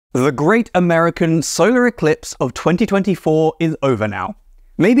The Great American Solar Eclipse of 2024 is over now.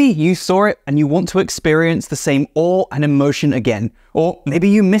 Maybe you saw it and you want to experience the same awe and emotion again, or maybe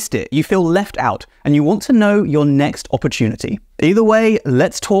you missed it, you feel left out, and you want to know your next opportunity. Either way,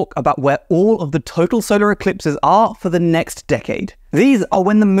 let's talk about where all of the total solar eclipses are for the next decade. These are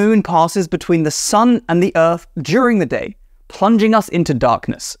when the moon passes between the sun and the earth during the day, plunging us into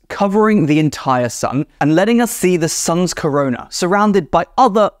darkness, covering the entire sun, and letting us see the sun's corona, surrounded by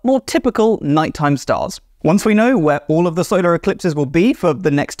other, more typical nighttime stars. Once we know where all of the solar eclipses will be for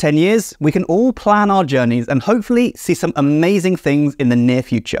the next 10 years, we can all plan our journeys and hopefully see some amazing things in the near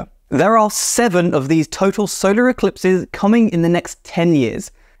future. There are 7 of these total solar eclipses coming in the next 10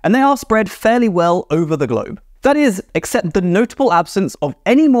 years, and they are spread fairly well over the globe. That is, except the notable absence of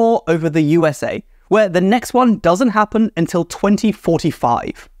any more over the USA, where the next one doesn't happen until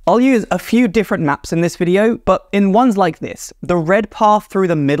 2045. I'll use a few different maps in this video, but in ones like this, the red path through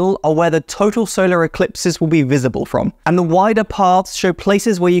the middle are where the total solar eclipses will be visible from, and the wider paths show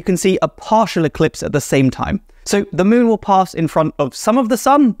places where you can see a partial eclipse at the same time. So the moon will pass in front of some of the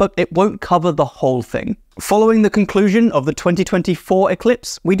sun, but it won't cover the whole thing. Following the conclusion of the 2024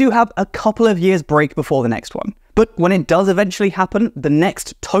 eclipse, we do have a couple of years break before the next one. But when it does eventually happen, the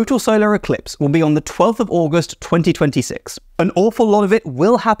next total solar eclipse will be on the 12th of August 2026. An awful lot of it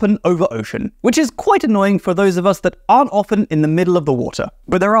will happen over ocean, which is quite annoying for those of us that aren't often in the middle of the water.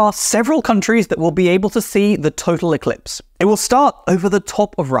 But there are several countries that will be able to see the total eclipse. It will start over the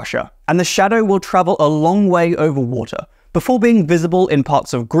top of Russia, and the shadow will travel a long way over water, before being visible in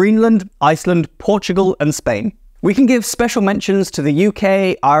parts of Greenland, Iceland, Portugal, and Spain. We can give special mentions to the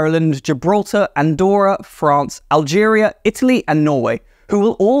UK, Ireland, Gibraltar, Andorra, France, Algeria, Italy, and Norway, who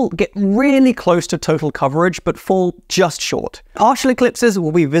will all get really close to total coverage but fall just short. Partial eclipses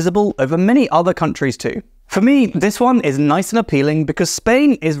will be visible over many other countries too. For me, this one is nice and appealing because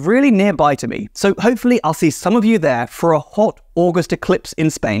Spain is really nearby to me, so hopefully I'll see some of you there for a hot August eclipse in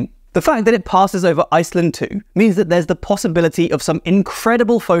Spain. The fact that it passes over Iceland too means that there's the possibility of some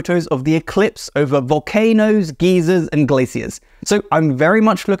incredible photos of the eclipse over volcanos, geysers, and glaciers. So I'm very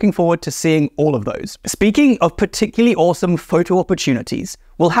much looking forward to seeing all of those. Speaking of particularly awesome photo opportunities,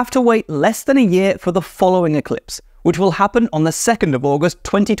 we'll have to wait less than a year for the following eclipse, which will happen on the 2nd of August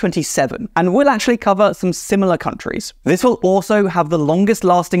 2027, and will actually cover some similar countries. This will also have the longest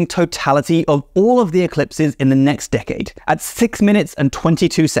lasting totality of all of the eclipses in the next decade, at 6 minutes and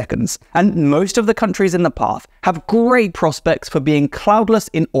 22 seconds, and most of the countries in the path have great prospects for being cloudless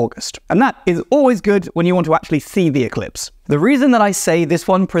in August, and that is always good when you want to actually see the eclipse. The reason that I say this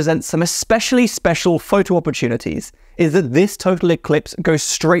one presents some especially special photo opportunities is that this total eclipse goes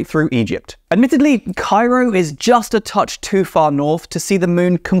straight through Egypt. Admittedly, Cairo is just a touch too far north to see the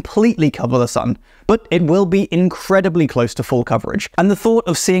moon completely cover the sun, but it will be incredibly close to full coverage, and the thought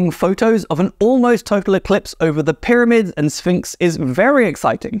of seeing photos of an almost total eclipse over the pyramids and Sphinx is very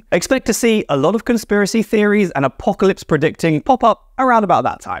exciting. Expect to see a lot of conspiracy theories and apocalypse predicting pop up around about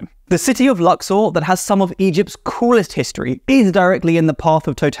that time. The city of Luxor, that has some of Egypt's coolest history, is directly in the path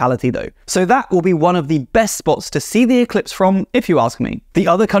of totality though, so that will be one of the best spots to see the eclipse from, if you ask me. The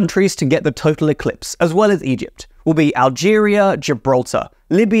other countries to get the total eclipse, as well as Egypt, will be Algeria, Gibraltar,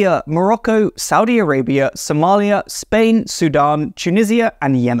 Libya, Morocco, Saudi Arabia, Somalia, Spain, Sudan, Tunisia,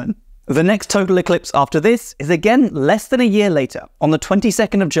 and Yemen. The next total eclipse after this is again less than a year later, on the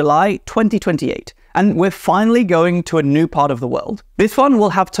 22nd of July 2028, and we're finally going to a new part of the world. This one will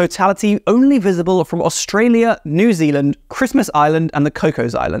have totality only visible from Australia, New Zealand, Christmas Island, and the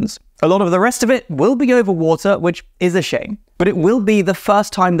Cocos Islands. A lot of the rest of it will be over water, which is a shame. But it will be the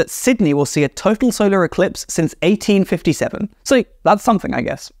first time that Sydney will see a total solar eclipse since 1857. So that's something, I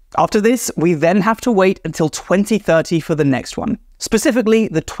guess. After this, we then have to wait until 2030 for the next one. Specifically,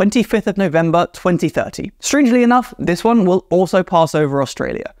 the 25th of November 2030. Strangely enough, this one will also pass over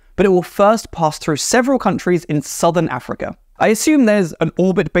Australia, but it will first pass through several countries in southern Africa. I assume there's an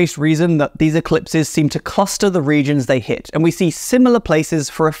orbit-based reason that these eclipses seem to cluster the regions they hit, and we see similar places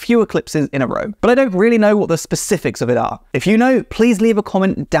for a few eclipses in a row, but I don't really know what the specifics of it are. If you know, please leave a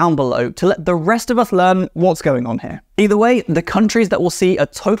comment down below to let the rest of us learn what's going on here. Either way, the countries that will see a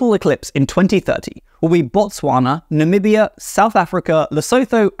total eclipse in 2030 will be Botswana, Namibia, South Africa,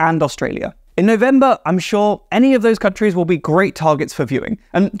 Lesotho, and Australia. In November, I'm sure any of those countries will be great targets for viewing,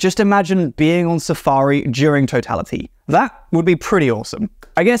 and just imagine being on safari during totality. That would be pretty awesome.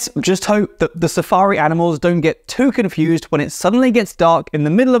 I guess just hope that the safari animals don't get too confused when it suddenly gets dark in the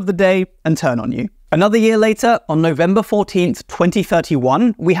middle of the day and turn on you. Another year later, on November 14th,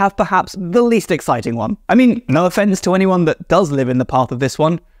 2031, we have perhaps the least exciting one. I mean, no offense to anyone that does live in the path of this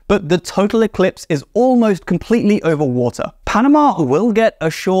one, but the total eclipse is almost completely over water. Panama will get a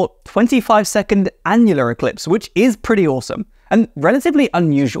short 25-second annular eclipse, which is pretty awesome, and relatively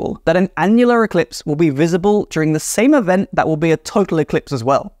unusual that an annular eclipse will be visible during the same event that will be a total eclipse as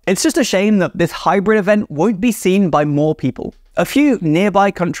well. It's just a shame that this hybrid event won't be seen by more people. A few nearby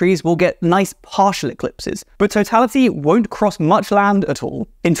countries will get nice partial eclipses, but totality won't cross much land at all.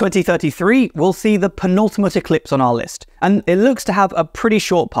 In 2033, we'll see the penultimate eclipse on our list, and it looks to have a pretty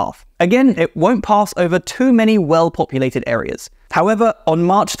short path. Again, it won't pass over too many well-populated areas. However, on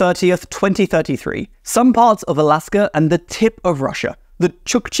March 30th, 2033, some parts of Alaska and the tip of Russia, the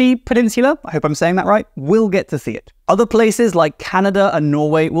Chukchi Peninsula, I hope I'm saying that right, will get to see it. Other places like Canada and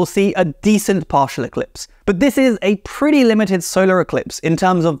Norway will see a decent partial eclipse, but this is a pretty limited solar eclipse in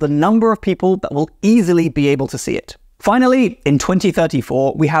terms of the number of people that will easily be able to see it. Finally, in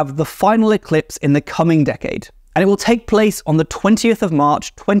 2034, we have the final eclipse in the coming decade, and it will take place on the 20th of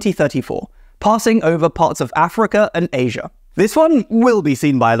March 2034, passing over parts of Africa and Asia. This one will be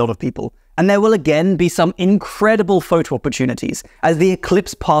seen by a lot of people, and there will again be some incredible photo opportunities as the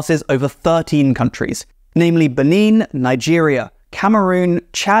eclipse passes over 13 countries, namely Benin, Nigeria, Cameroon,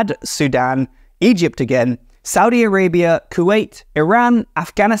 Chad, Sudan, Egypt again, Saudi Arabia, Kuwait, Iran,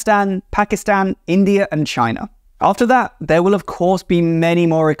 Afghanistan, Pakistan, India, and China. After that, there will of course be many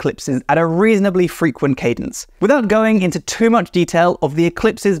more eclipses at a reasonably frequent cadence. Without going into too much detail of the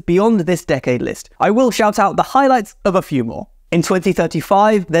eclipses beyond this decade list, I will shout out the highlights of a few more. In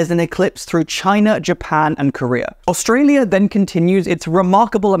 2035, there's an eclipse through China, Japan, and Korea. Australia then continues its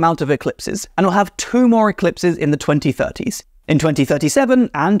remarkable amount of eclipses, and will have 2 more eclipses in the 2030s, in 2037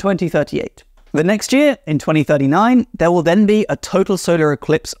 and 2038. The next year, in 2039, there will then be a total solar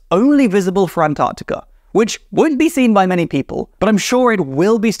eclipse only visible for Antarctica, which won't be seen by many people, but I'm sure it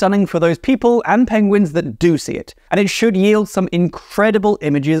will be stunning for those people and penguins that do see it, and it should yield some incredible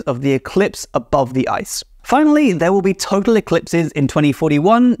images of the eclipse above the ice. Finally, there will be total eclipses in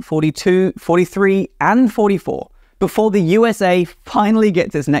 2041, 42, 43, and 44, before the USA finally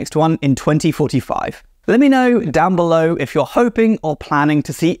gets its next one in 2045. Let me know down below if you're hoping or planning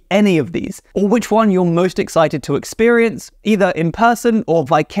to see any of these, or which one you're most excited to experience, either in person or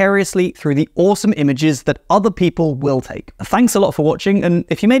vicariously through the awesome images that other people will take. Thanks a lot for watching, and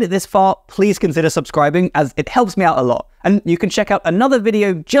if you made it this far, please consider subscribing as it helps me out a lot. And you can check out another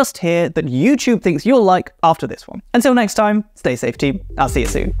video just here that YouTube thinks you'll like after this one. Until next time, stay safe team. I'll see you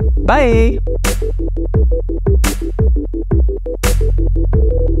soon. Bye!